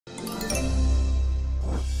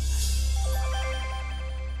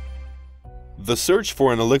The search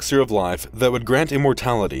for an elixir of life that would grant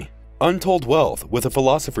immortality, untold wealth with a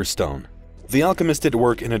philosopher's stone. The alchemist at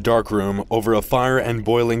work in a dark room over a fire and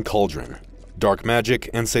boiling cauldron. Dark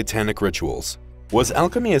magic and satanic rituals. Was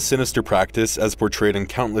alchemy a sinister practice as portrayed in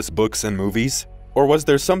countless books and movies? Or was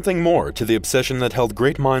there something more to the obsession that held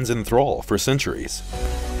great minds in thrall for centuries?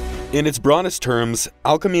 In its broadest terms,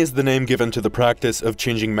 alchemy is the name given to the practice of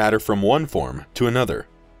changing matter from one form to another.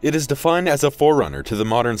 It is defined as a forerunner to the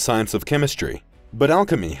modern science of chemistry. But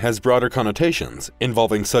alchemy has broader connotations,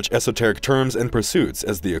 involving such esoteric terms and pursuits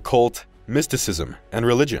as the occult, mysticism, and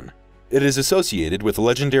religion. It is associated with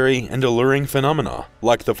legendary and alluring phenomena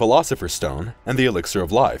like the Philosopher's Stone and the Elixir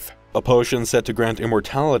of Life, a potion said to grant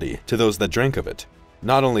immortality to those that drank of it.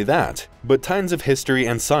 Not only that, but titans of history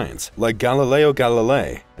and science like Galileo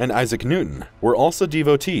Galilei and Isaac Newton were also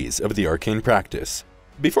devotees of the arcane practice.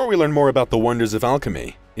 Before we learn more about the wonders of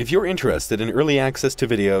alchemy, if you're interested in early access to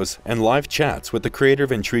videos and live chats with the creator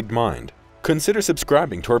of Intrigued Mind, consider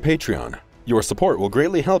subscribing to our Patreon. Your support will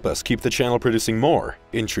greatly help us keep the channel producing more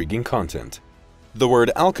intriguing content. The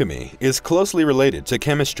word alchemy is closely related to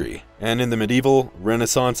chemistry, and in the medieval,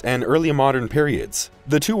 Renaissance, and early modern periods,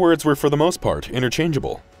 the two words were for the most part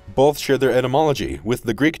interchangeable. Both share their etymology with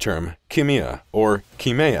the Greek term chemia or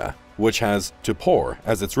chemia, which has to pour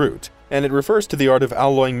as its root, and it refers to the art of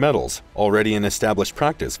alloying metals, already in established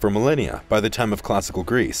practice for millennia by the time of classical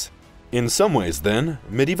Greece. In some ways, then,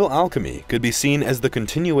 medieval alchemy could be seen as the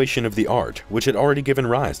continuation of the art which had already given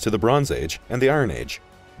rise to the Bronze Age and the Iron Age.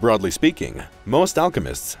 Broadly speaking, most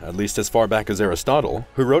alchemists, at least as far back as Aristotle,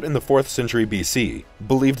 who wrote in the 4th century BC,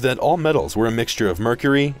 believed that all metals were a mixture of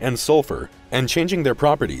mercury and sulfur, and changing their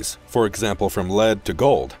properties, for example from lead to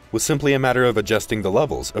gold, was simply a matter of adjusting the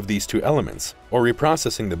levels of these two elements, or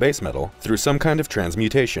reprocessing the base metal through some kind of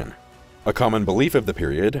transmutation. A common belief of the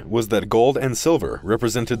period was that gold and silver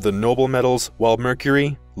represented the noble metals, while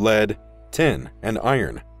mercury, lead, tin, and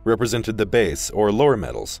iron represented the base or lower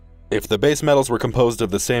metals. If the base metals were composed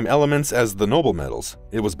of the same elements as the noble metals,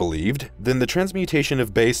 it was believed, then the transmutation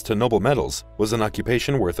of base to noble metals was an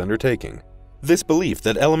occupation worth undertaking. This belief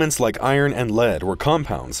that elements like iron and lead were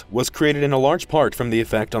compounds was created in a large part from the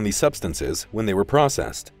effect on these substances when they were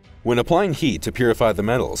processed. When applying heat to purify the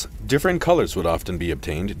metals, different colors would often be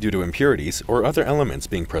obtained due to impurities or other elements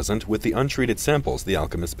being present with the untreated samples the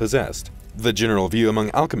alchemist possessed. The general view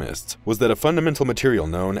among alchemists was that a fundamental material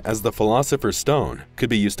known as the Philosopher's Stone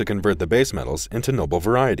could be used to convert the base metals into noble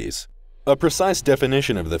varieties. A precise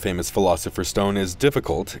definition of the famous Philosopher's Stone is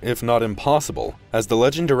difficult, if not impossible, as the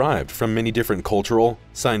legend derived from many different cultural,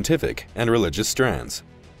 scientific, and religious strands.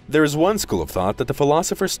 There is one school of thought that the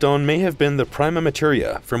Philosopher's Stone may have been the prima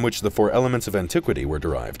materia from which the four elements of antiquity were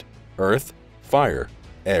derived: earth, fire,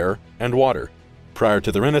 air, and water. Prior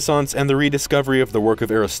to the Renaissance and the rediscovery of the work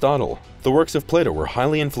of Aristotle, the works of Plato were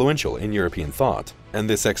highly influential in European thought, and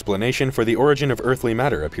this explanation for the origin of earthly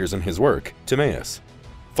matter appears in his work, Timaeus.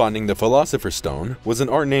 Finding the Philosopher's Stone was an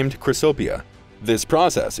art named chrysopia. This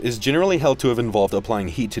process is generally held to have involved applying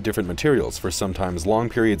heat to different materials for sometimes long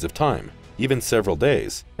periods of time, even several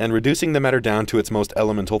days, and reducing the matter down to its most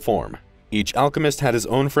elemental form. Each alchemist had his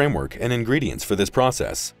own framework and ingredients for this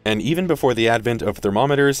process, and even before the advent of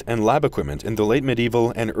thermometers and lab equipment in the late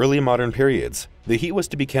medieval and early modern periods, the heat was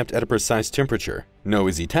to be kept at a precise temperature, no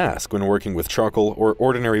easy task when working with charcoal or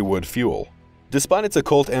ordinary wood fuel. Despite its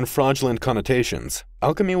occult and fraudulent connotations,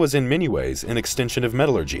 alchemy was in many ways an extension of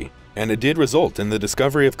metallurgy, and it did result in the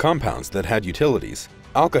discovery of compounds that had utilities.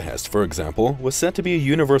 Alkahest, for example, was said to be a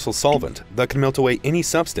universal solvent that could melt away any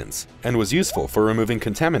substance and was useful for removing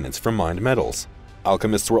contaminants from mined metals.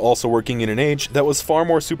 Alchemists were also working in an age that was far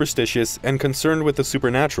more superstitious and concerned with the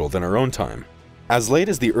supernatural than our own time. As late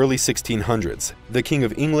as the early 1600s, the King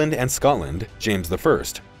of England and Scotland, James I,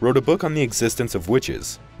 wrote a book on the existence of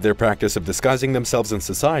witches, their practice of disguising themselves in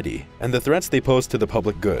society, and the threats they posed to the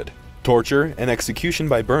public good. Torture and execution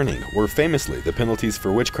by burning were famously the penalties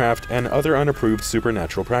for witchcraft and other unapproved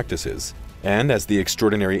supernatural practices. And as the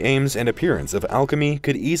extraordinary aims and appearance of alchemy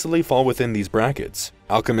could easily fall within these brackets,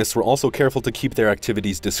 alchemists were also careful to keep their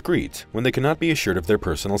activities discreet when they could not be assured of their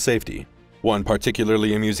personal safety. One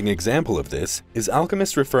particularly amusing example of this is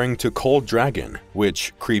alchemists referring to cold dragon,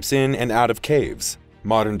 which creeps in and out of caves.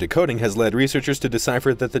 Modern decoding has led researchers to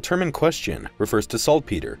decipher that the term in question refers to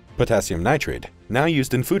saltpeter, potassium nitrate, now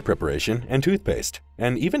used in food preparation and toothpaste,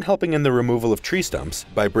 and even helping in the removal of tree stumps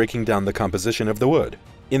by breaking down the composition of the wood.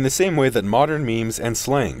 In the same way that modern memes and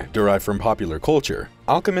slang derive from popular culture,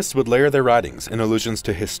 alchemists would layer their writings in allusions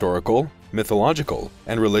to historical, mythological,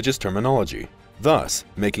 and religious terminology, thus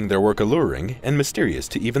making their work alluring and mysterious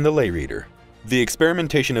to even the lay reader. The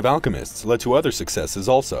experimentation of alchemists led to other successes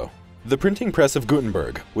also. The printing press of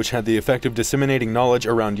Gutenberg, which had the effect of disseminating knowledge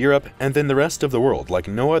around Europe and then the rest of the world like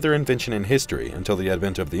no other invention in history until the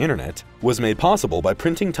advent of the internet, was made possible by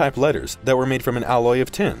printing type letters that were made from an alloy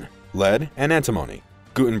of tin, lead, and antimony.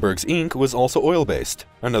 Gutenberg's ink was also oil-based,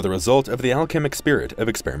 another result of the alchemic spirit of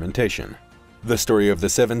experimentation. The story of the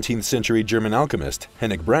 17th century German alchemist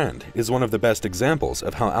Henrik Brand is one of the best examples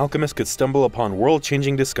of how alchemists could stumble upon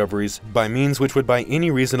world-changing discoveries by means which would by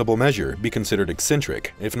any reasonable measure be considered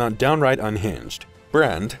eccentric, if not downright unhinged.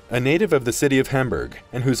 Brand, a native of the city of Hamburg,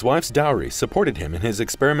 and whose wife's dowry supported him in his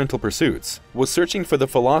experimental pursuits, was searching for the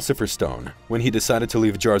Philosopher's Stone when he decided to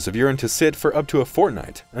leave jars of urine to sit for up to a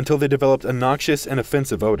fortnight until they developed a noxious and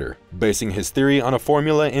offensive odor, basing his theory on a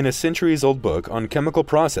formula in a centuries-old book on chemical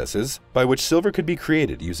processes by which silver could be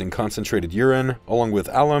created using concentrated urine along with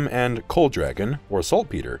alum and coal dragon, or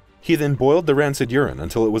saltpeter. He then boiled the rancid urine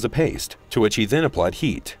until it was a paste, to which he then applied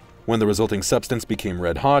heat. When the resulting substance became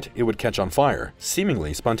red hot, it would catch on fire,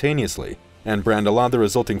 seemingly spontaneously, and Brand allowed the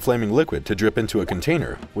resulting flaming liquid to drip into a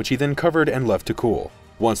container, which he then covered and left to cool.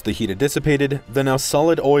 Once the heat had dissipated, the now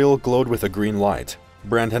solid oil glowed with a green light.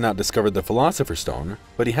 Brand had not discovered the Philosopher's Stone,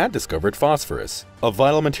 but he had discovered phosphorus, a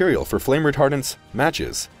vital material for flame retardants,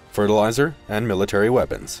 matches, fertilizer, and military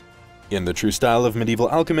weapons. In the true style of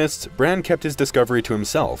medieval alchemists, Brand kept his discovery to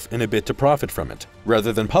himself in a bid to profit from it,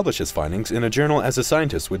 rather than publish his findings in a journal as a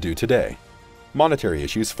scientist would do today. Monetary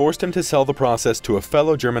issues forced him to sell the process to a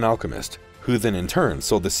fellow German alchemist, who then in turn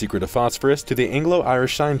sold the secret of phosphorus to the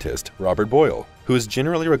Anglo-Irish scientist Robert Boyle, who is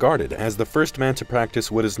generally regarded as the first man to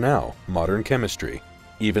practice what is now modern chemistry.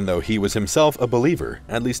 Even though he was himself a believer,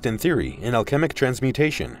 at least in theory, in alchemic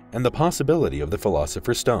transmutation and the possibility of the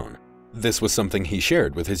Philosopher's Stone. This was something he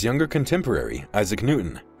shared with his younger contemporary, Isaac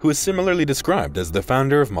Newton, who is similarly described as the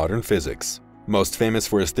founder of modern physics. Most famous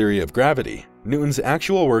for his theory of gravity, Newton's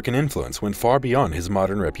actual work and influence went far beyond his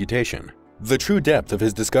modern reputation. The true depth of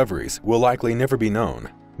his discoveries will likely never be known.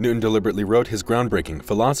 Newton deliberately wrote his groundbreaking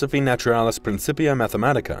Philosophiae Naturalis Principia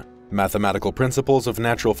Mathematica, Mathematical Principles of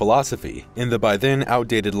Natural Philosophy, in the by then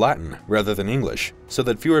outdated Latin rather than English, so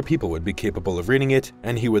that fewer people would be capable of reading it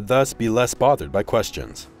and he would thus be less bothered by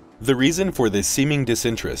questions. The reason for this seeming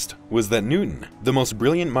disinterest was that Newton, the most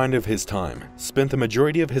brilliant mind of his time, spent the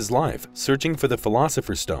majority of his life searching for the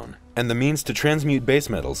Philosopher's Stone and the means to transmute base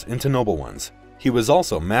metals into noble ones. He was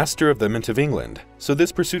also master of the Mint of England, so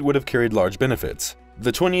this pursuit would have carried large benefits.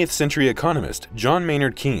 The 20th century economist John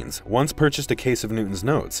Maynard Keynes once purchased a case of Newton's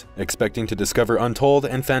notes, expecting to discover untold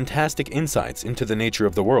and fantastic insights into the nature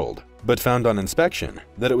of the world, but found on inspection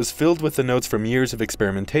that it was filled with the notes from years of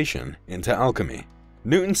experimentation into alchemy.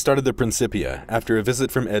 Newton started the Principia after a visit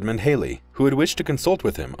from Edmund Halley, who had wished to consult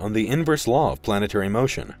with him on the inverse law of planetary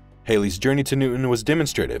motion. Halley's journey to Newton was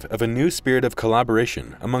demonstrative of a new spirit of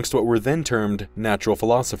collaboration amongst what were then termed natural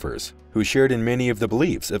philosophers, who shared in many of the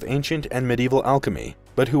beliefs of ancient and medieval alchemy,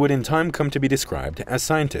 but who would in time come to be described as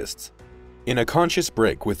scientists. In a conscious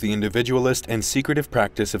break with the individualist and secretive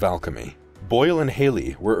practice of alchemy, Boyle and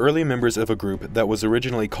Halley were early members of a group that was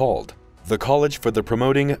originally called the College for the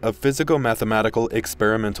Promoting of Physico-Mathematical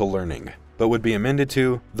Experimental Learning, but would be amended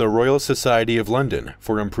to the Royal Society of London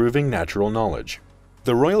for Improving Natural Knowledge.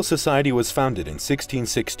 The Royal Society was founded in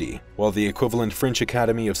 1660, while the equivalent French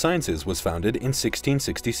Academy of Sciences was founded in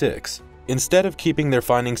 1666. Instead of keeping their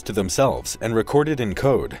findings to themselves and recorded in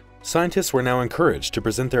code, scientists were now encouraged to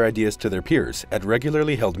present their ideas to their peers at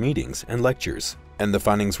regularly held meetings and lectures, and the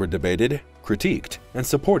findings were debated, critiqued, and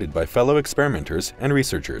supported by fellow experimenters and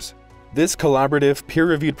researchers. This collaborative,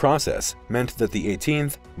 peer-reviewed process meant that the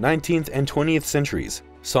 18th, 19th, and 20th centuries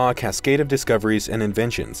saw a cascade of discoveries and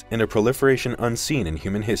inventions in a proliferation unseen in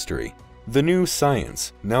human history. The new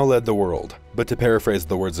science now led the world, but to paraphrase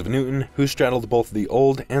the words of Newton, who straddled both the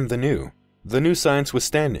old and the new science was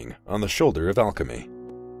standing on the shoulder of alchemy.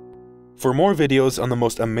 For more videos on the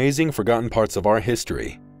most amazing forgotten parts of our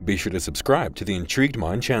history, be sure to subscribe to the Intrigued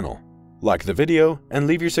Mind channel. Like the video and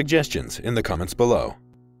leave your suggestions in the comments below.